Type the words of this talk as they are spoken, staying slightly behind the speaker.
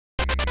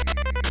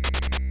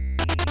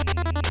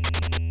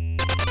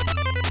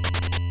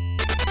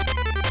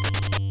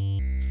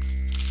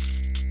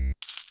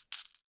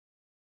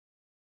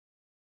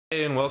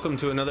Hey, and welcome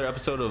to another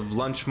episode of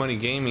Lunch Money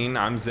Gaming.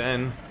 I'm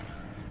Zen.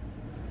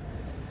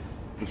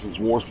 This is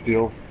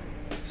Warsteel.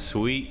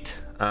 Sweet.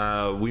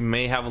 We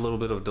may have a little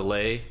bit of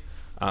delay.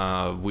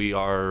 We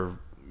are,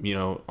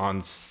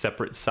 on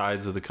separate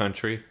sides of the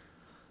country.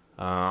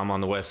 I'm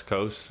on the West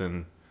Coast,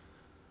 and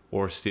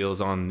Warsteel's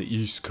on the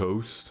East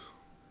Coast.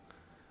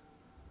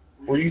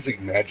 We're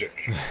using magic.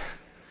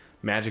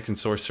 Magic and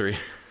sorcery.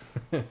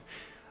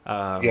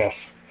 Yes.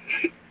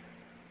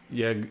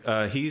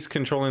 Yeah, he's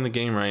controlling the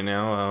game right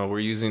now. We're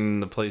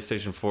using the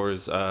PlayStation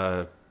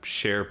 4's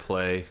share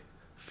play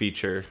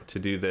feature to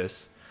do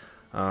this.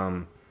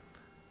 So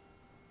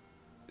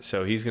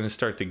he's going to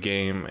start the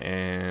game,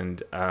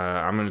 and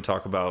I'm going to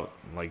talk about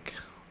like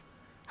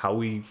how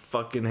we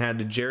fucking had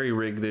to jerry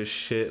rig this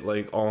shit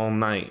like all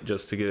night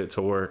just to get it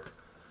to work.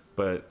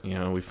 But,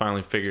 we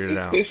finally figured it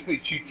out. It's basically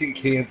 2 tin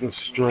cans of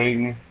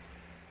string.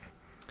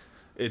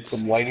 It's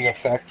some lighting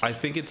effects. I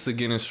think it's the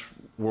Guinness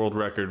World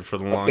Record for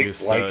the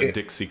longest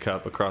Dixie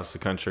cup across the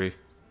country.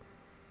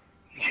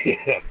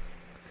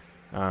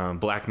 Yeah.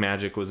 Black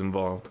magic was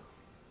involved.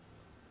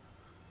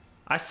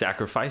 I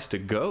sacrificed a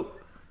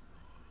goat.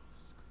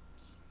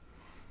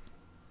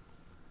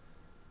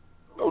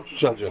 Don't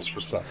judge us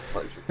for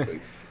sacrificing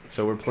things.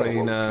 So we're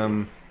playing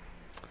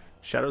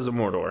Shadows of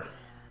Mordor.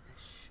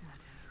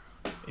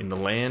 In the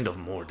land of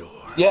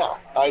Mordor. Yeah,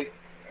 I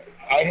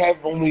have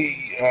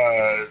only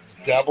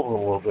dabbled a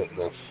little bit in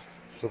this.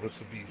 So this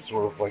would be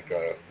sort of like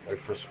my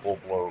first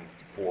full-blown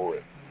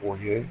foray.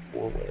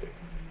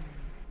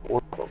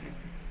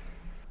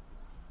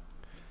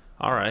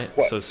 All right,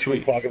 what, so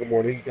sweet. 2 o'clock in the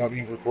morning, you got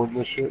me recording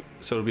this shit?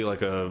 So it'll be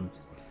like I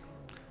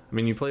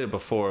mean, you played it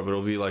before, but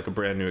it'll be like a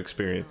brand new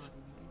experience.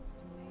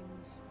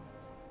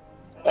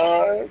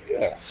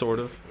 Yeah. Sort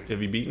of.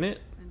 Have you beaten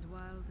it?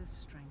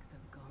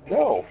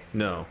 No.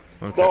 No.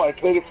 Okay. No, I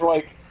played it for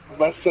like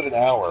less than an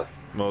hour.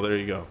 Well, there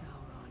you go.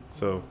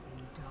 So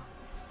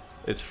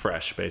it's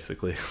fresh,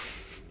 basically.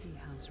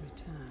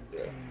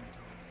 Yeah.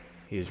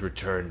 He's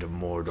returned to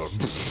Mordor.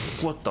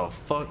 What the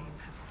fuck?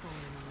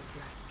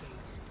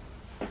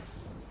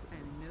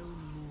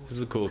 This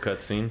is a cool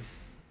cutscene.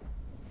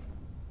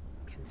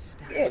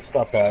 Yeah, it's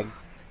not bad.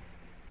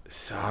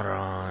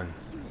 Sauron.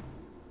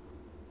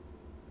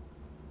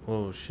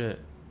 Oh shit.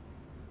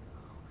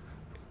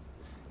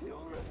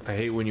 I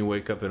hate when you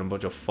wake up in a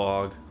bunch of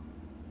fog.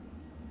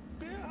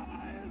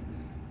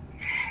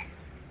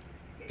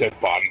 Dead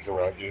bodies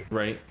around you.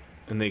 Right?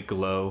 And they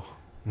glow.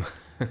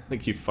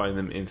 Like you find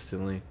them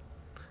instantly.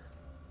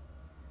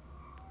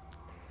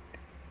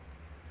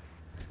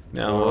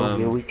 Now,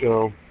 here we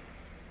go.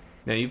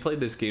 Now you played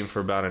this game for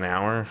about an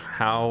hour.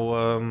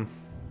 How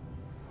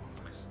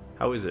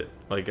is it?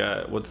 Like,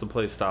 what's the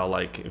play style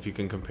like if you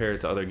can compare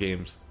it to other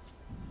games?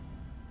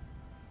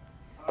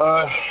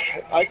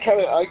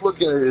 I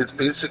look at it as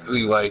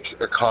basically like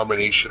a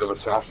combination of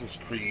Assassin's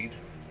Creed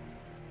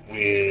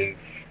with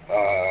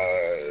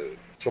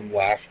some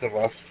Last of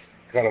Us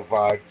kind of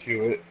vibe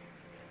to it.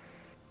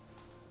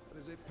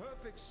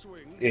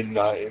 In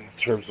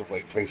terms of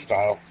like play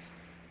style.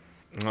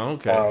 Oh,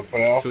 okay. But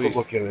I also Sweet.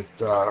 look at it.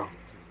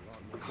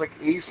 It's like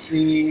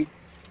AC.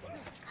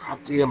 God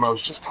damn! I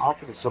was just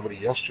talking to somebody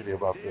yesterday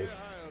about this.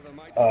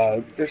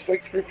 There's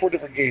like 3 or 4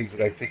 different games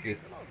that I think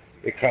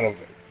it kind of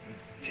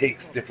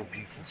takes different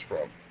pieces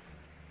from.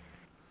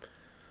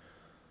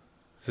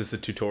 Is this a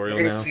tutorial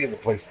You're now? gonna see in the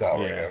playstyle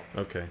Yeah. right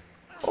now. Okay.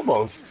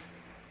 Almost.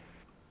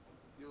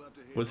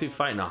 Was he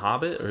fighting a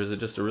hobbit, or is it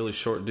just a really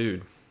short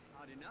dude?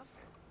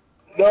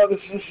 No,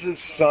 this is his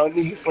son.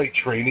 He's like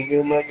training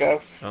him, I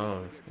guess.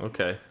 Oh,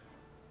 okay.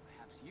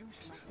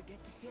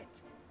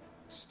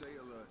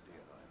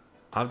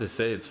 I have to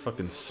say, it's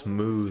fucking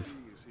smooth.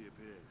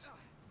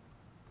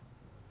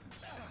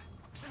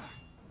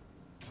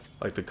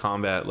 Like the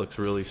combat looks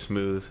really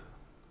smooth.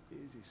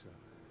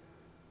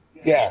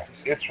 Yeah,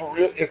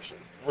 it's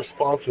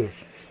responsive.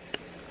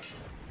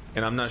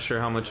 And I'm not sure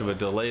how much of a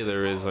delay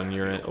there is on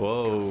your end.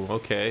 Whoa,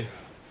 okay.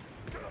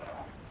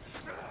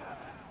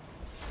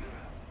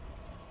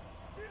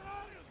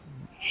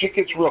 Shit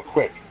gets real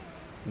quick.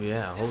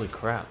 Yeah, holy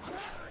crap.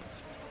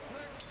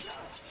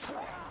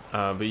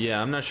 But yeah,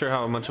 I'm not sure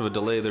how much of a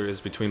delay there is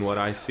between what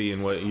I see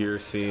and what you're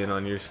seeing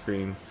on your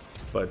screen.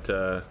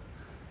 But,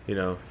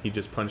 he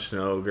just punched an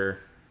ogre,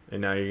 and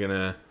now you're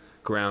gonna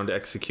ground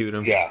execute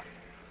him. Yeah.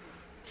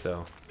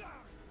 So.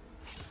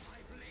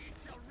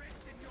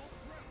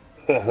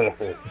 Alright,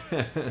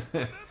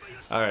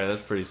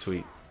 that's pretty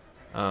sweet.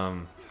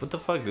 What the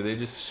fuck? Did they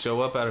just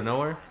show up out of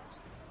nowhere?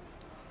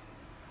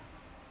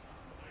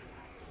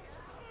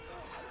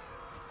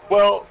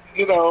 Well,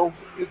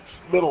 it's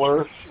Middle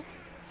Earth.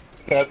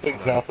 Bad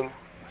things happen.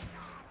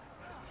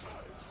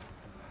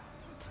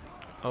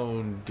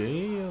 Oh,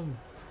 damn.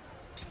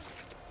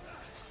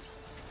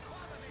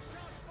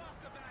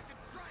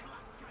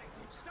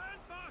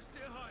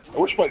 I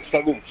wish my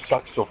son didn't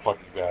suck so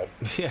fucking bad.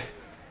 Yeah.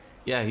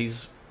 Yeah,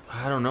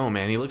 I don't know,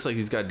 man. He looks like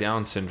he's got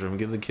Down syndrome.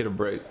 Give the kid a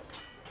break.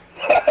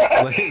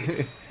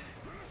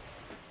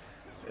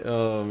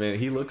 Oh man,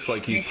 he looks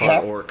like he's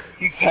part orc.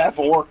 He's half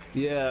orc.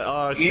 Yeah.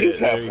 Oh He shit. is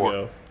There half you orc.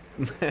 go.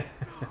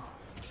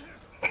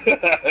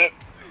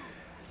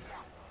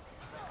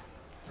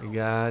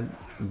 God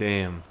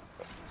damn.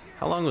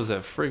 How long was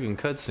that friggin'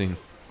 cutscene?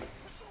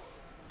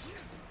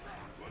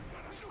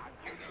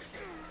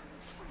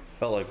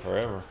 Felt like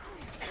forever.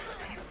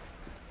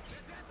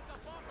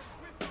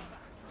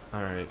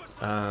 Alright,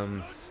 so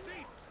I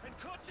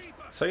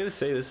gotta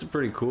say, this is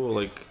pretty cool.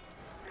 Like,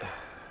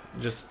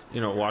 just, you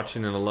know,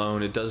 watching it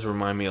alone, it does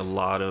remind me a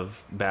lot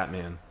of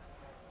Batman.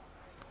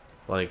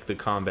 Like, the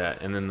combat,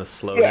 and then the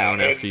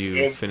slowdown after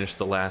you finish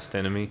the last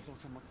enemy.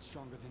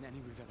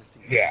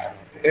 Yeah,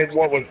 and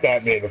what was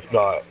Batman if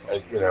not,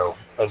 you know,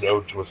 an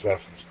ode to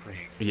Assassin's Creed?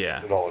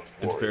 Yeah, in all its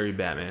glory. it's very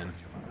Batman.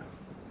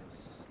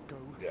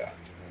 Yeah.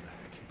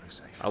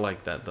 I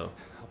like that, though.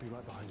 I'll be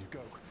right behind you. Go.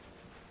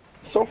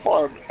 So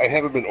far, I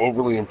haven't been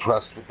overly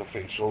impressed with the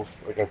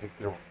facials. Like, I think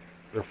their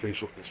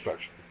facial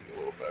construction could be a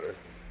little better.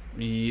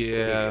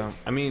 Yeah,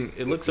 I mean,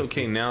 it looks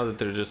okay now that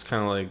they're just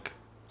kind of like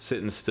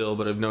sitting still,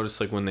 but I've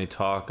noticed like when they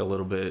talk a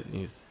little bit,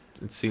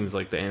 it seems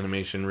like the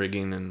animation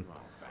rigging and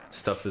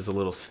stuff is a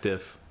little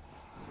stiff.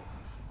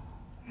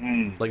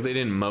 Like they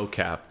didn't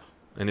mocap,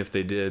 and if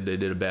they did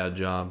a bad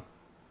job.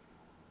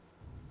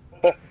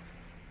 I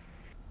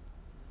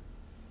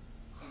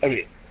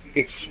mean,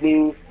 it's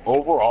smooth.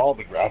 Overall,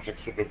 the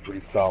graphics have been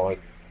pretty solid.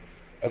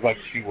 I'd like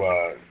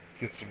to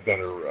get some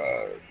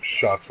better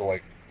shots of,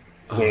 like,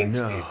 oh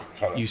no,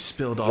 you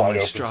spilled all my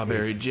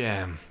strawberry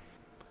jam.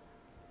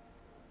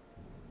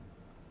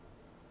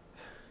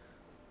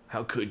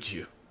 How could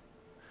you?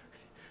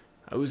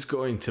 I was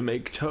going to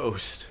make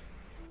toast.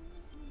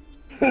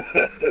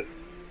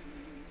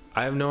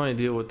 I have no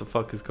idea what the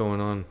fuck is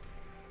going on.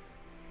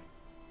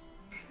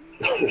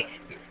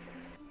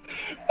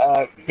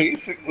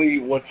 Basically,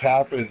 what's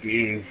happened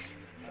is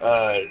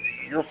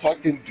your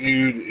fucking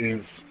dude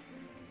is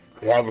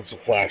having some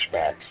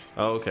flashbacks.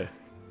 Oh, okay.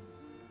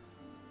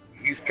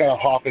 He's kind of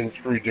hopping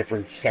through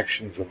different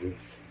sections of his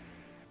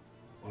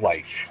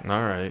life.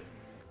 All right.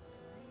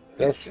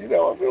 So, you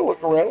know, I'm gonna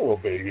look around a little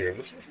bit here.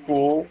 This is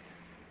cool.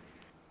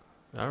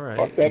 All right.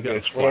 Fuck that you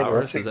got bitch. Whatever.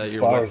 flowers? Is that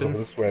your flowers weapon?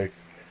 Over this way.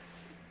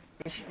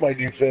 This is my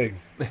new thing.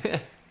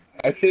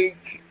 I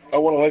think I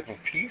want a life of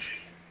peace,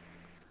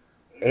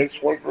 and I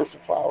just want to grow some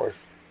flowers.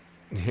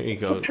 There you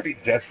It's go. pretty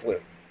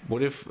desolate.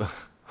 What if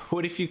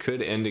you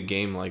could end a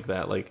game like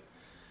that? Like,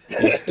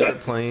 you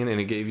start playing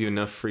and it gave you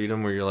enough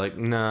freedom where you're like,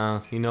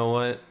 nah, you know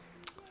what?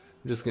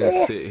 I'm just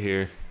gonna sit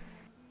here.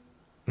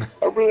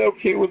 I'm really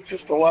okay with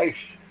just a life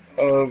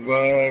of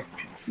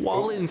peace.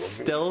 While in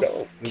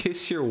stealth,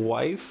 kiss your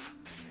wife?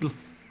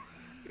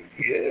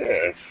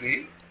 Yeah,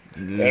 see?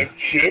 I'm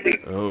Jimmy.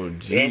 Oh,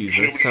 jeez,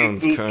 that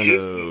sounds kind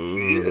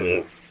of.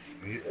 Yes.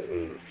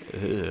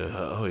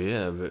 Oh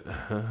yeah, but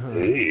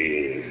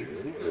Hey.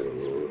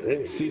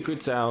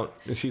 secret's out,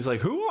 and she's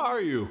like, "Who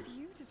are you?"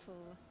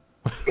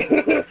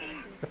 Beautiful.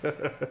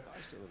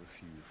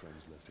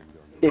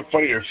 It'd be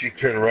funnier if she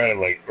turned around,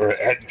 like, or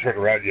hadn't turned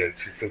around yet,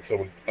 she said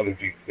some other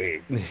dude's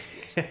name.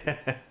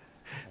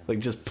 Like,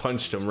 just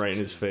punched him right in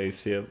his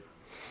face. Yep.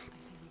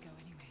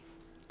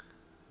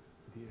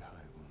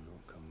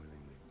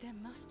 There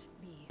must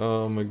be.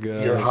 Oh my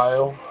god. Deer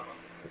Heil?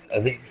 I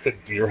think he said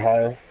Deer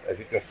Heil. I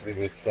think that's the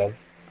name of his son.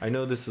 I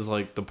know this is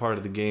like the part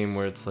of the game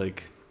where it's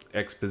like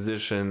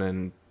exposition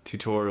and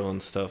tutorial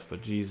and stuff,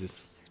 but Jesus.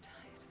 So tired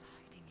of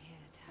hiding here,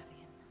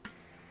 Italian.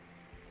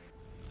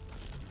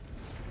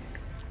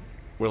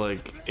 We're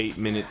like 8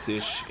 minutes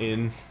ish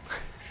in.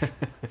 We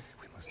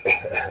must we're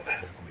about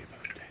dead.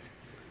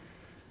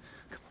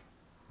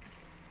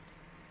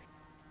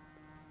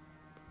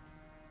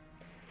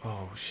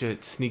 Oh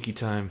shit, sneaky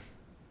time.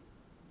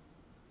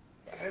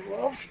 I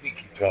love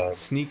Sneaky Time.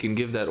 Sneak and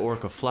give that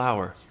orc a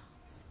flower.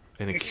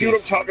 And a You kiss. see what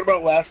I'm talking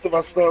about, Last of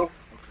Us, though?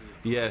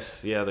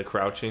 Yes, yeah, the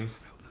crouching.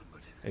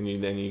 And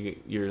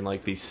you're in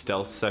like these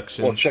stealth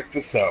sections. Well, check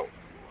this out.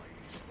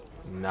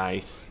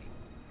 Nice.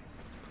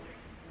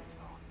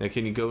 Now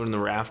can you go in the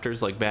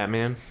rafters like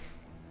Batman?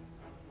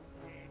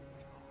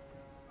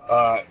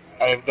 I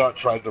have not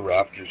tried the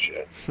rafters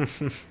yet.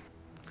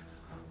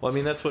 Well, I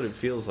mean, that's what it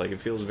feels like. It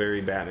feels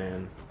very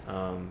Batman.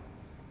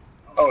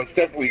 Oh, it's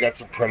definitely got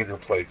some Predator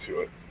play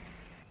to it.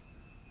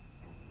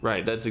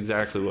 Right, that's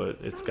exactly what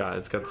it's got.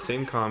 It's got the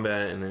same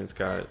combat, and then it's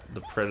got the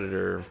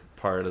Predator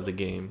part of the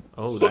game.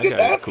 Oh, Look that at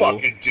guy's that cool.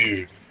 fucking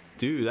dude.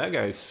 Dude, that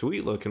guy's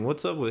sweet looking.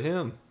 What's up with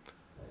him?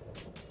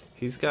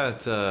 He's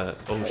got, oh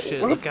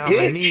shit, What a look out my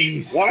bitch.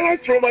 knees. Why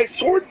did I throw my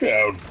sword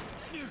down?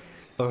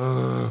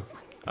 Don't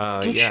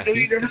Yeah, you know you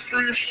he's, never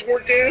threw your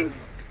sword down?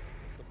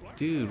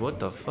 dude, what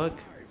the fuck?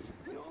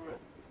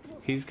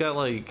 He's got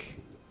like,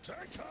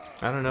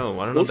 I don't know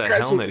Those that guys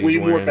helmet look way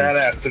he's more wearing.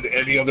 badass than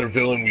any other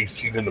villain we've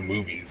seen in the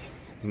movies.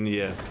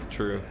 Yeah,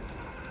 true.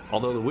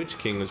 Although the Witch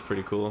King was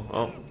pretty cool.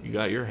 Oh, you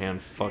got your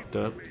hand fucked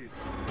up.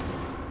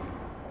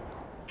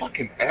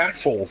 Fucking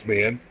assholes,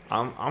 man.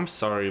 I'm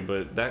sorry,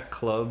 but that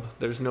club,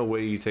 there's no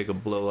way you take a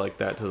blow like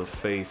that to the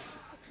face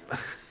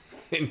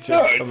and just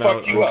No, it'd come fuck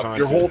out you up.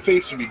 Your unconscious. whole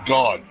face would be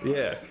gone.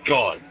 Yeah.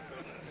 Gone.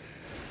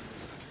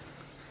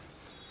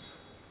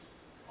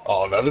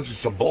 Oh, now this is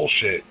some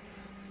bullshit.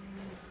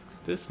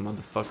 This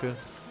motherfucker.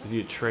 Is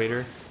he a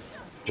traitor?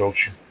 Don't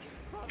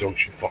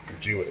you fucking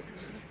do it.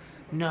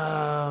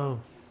 No!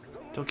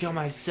 Don't kill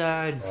my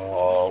son!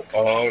 Oh,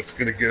 it's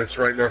gonna get us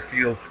right in our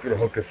field. It's gonna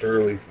hook us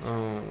early.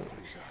 Oh.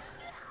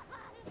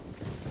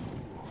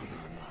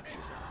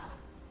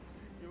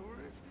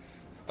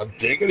 I'm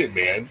digging it,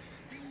 man.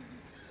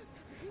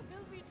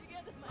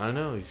 I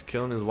know, he's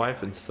killing his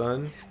wife and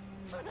son.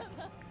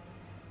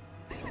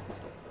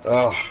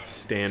 Oh,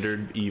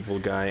 Standard evil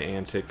guy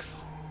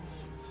antics.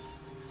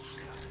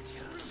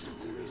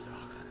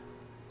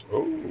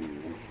 oh.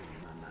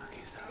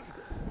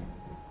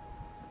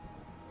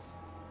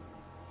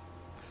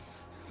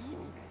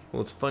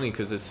 Well, it's funny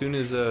because as soon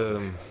as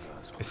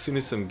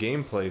some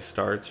gameplay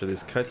starts or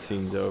this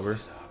cutscene's over,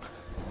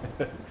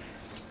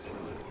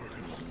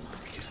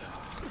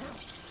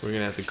 we're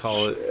gonna have to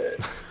call it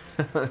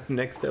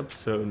next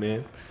episode,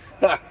 man.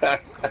 Come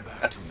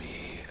back to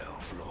me,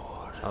 Elf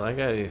Lord. Oh, that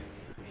guy,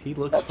 he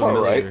looks That's familiar.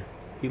 alright.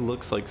 He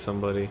looks like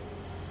somebody.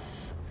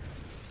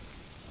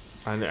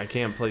 I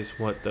can't place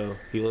what though.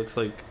 He looks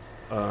like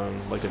a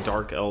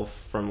dark elf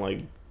from like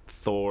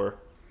Thor,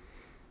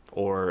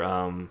 or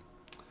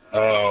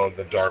Oh,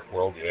 the Dark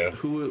World, yeah.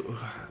 who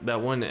that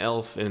one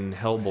elf in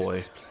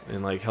Hellboy,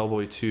 in like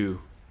Hellboy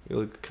 2. He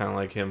looked kind of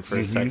like him for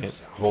a second.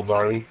 Hold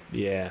Army?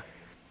 Yeah.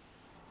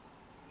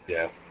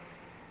 Yeah.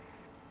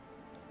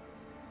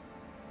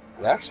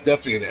 That's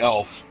definitely an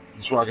elf.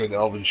 He's rocking an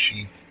elven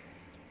sheath.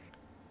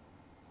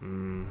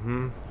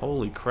 Mm-hmm.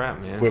 Holy crap,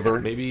 man. Quiver.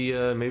 Maybe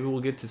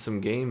we'll get to some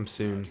games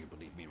soon.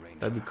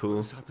 That'd be cool.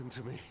 What's happened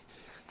to me?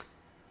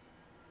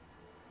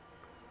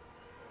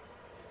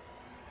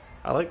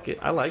 I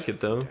like it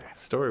though,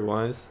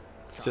 story-wise.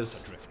 It's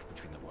just,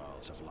 Between the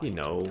worlds of light you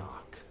know. and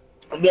dark.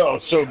 No,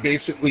 so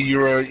basically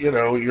you're a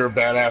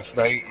badass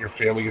knight, your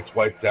family gets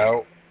wiped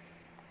out.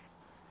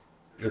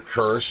 You're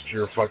cursed,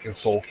 your fucking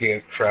soul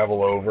can't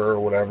travel over or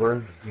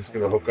whatever. He's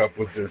gonna hook up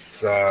with this,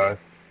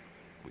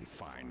 We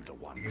find the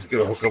one he's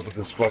gonna hook up with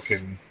this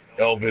fucking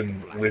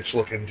elven,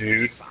 rich-looking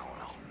dude.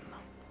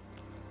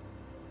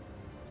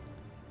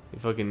 You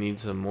fucking need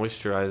some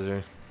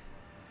moisturizer.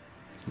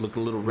 Look a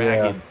little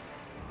ragged. Yeah.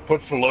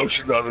 Put some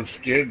lotion on his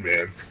skin,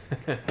 man.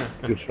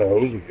 Gets the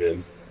hose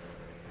again.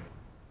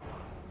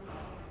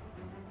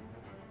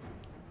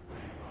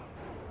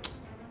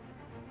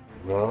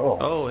 No.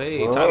 Oh,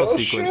 hey, title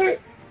sequence.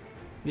 Shit.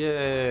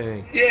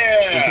 Yay.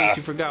 Yeah! In case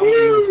you forgot what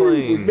you were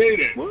playing. We made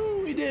it!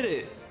 Woo, we did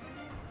it.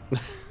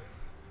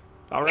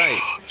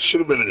 Alright. Should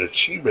have been an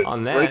achievement.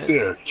 On that- Right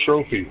there.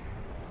 Trophy.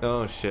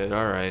 Oh shit,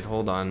 alright,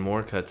 hold on,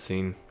 more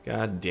cutscene.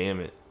 God damn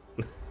it.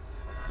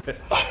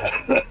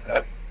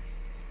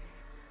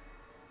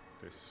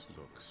 This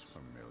looks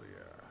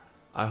familiar.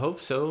 I hope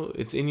so.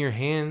 It's in your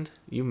hand.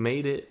 You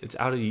made it. It's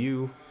out of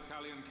you.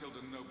 Callion killed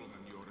a nobleman,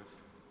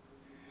 Yorith.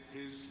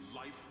 His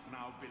life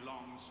now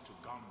belongs to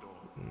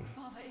Gondor.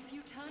 Father, if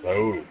you turn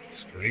Oh,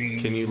 screen.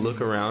 Can you look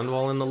around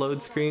while in the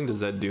load screen? Does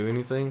that do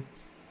anything?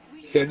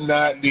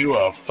 Cannot do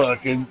a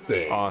fucking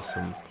thing.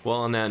 Awesome. Well,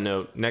 on that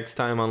note, next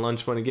time on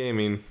Lunch Money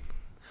Gaming,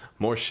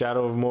 more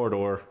Shadow of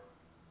Mordor.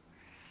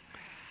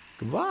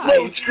 Goodbye.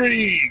 Load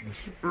screens!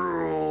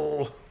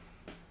 My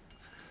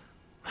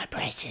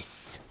precious.